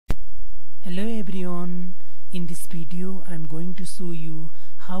Hello everyone, in this video I'm going to show you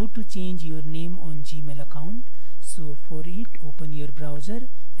how to change your name on Gmail account. So for it, open your browser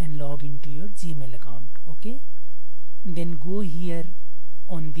and log into your Gmail account. Okay, then go here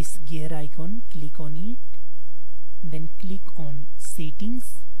on this gear icon, click on it, then click on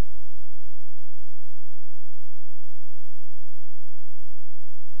settings.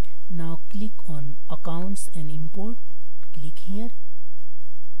 Now click on accounts and import, click here,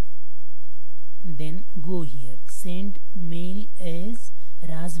 then go here, send mail as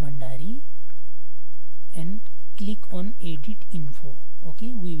Raj Bhandari and click on edit info. Okay,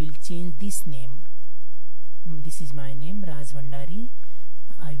 we will change this name. This is my name, Raj Bhandari.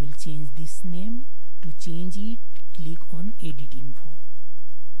 I will change this name. To change it, click on edit info.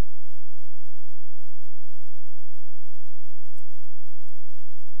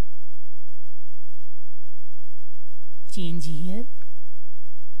 Change here.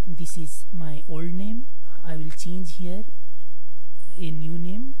 This is my old name. I will change here a new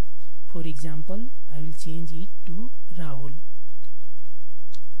name. For example, I will change it to Rahul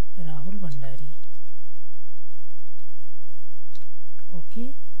Bhandari.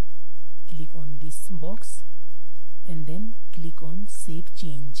 Okay, click on this box and then click on save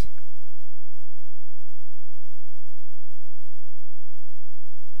change.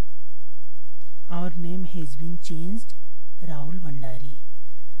 Our name has been changed, Rahul Bhandari.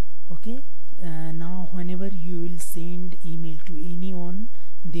 Okay, now whenever you will send email to anyone,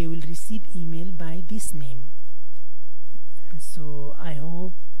 they will receive email by this name. So I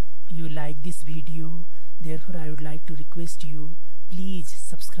hope you like this video. Therefore I would like to request you, please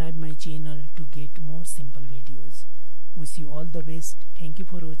subscribe my channel to get more simple videos. Wish you all the best. Thank you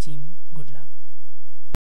for watching. Good luck.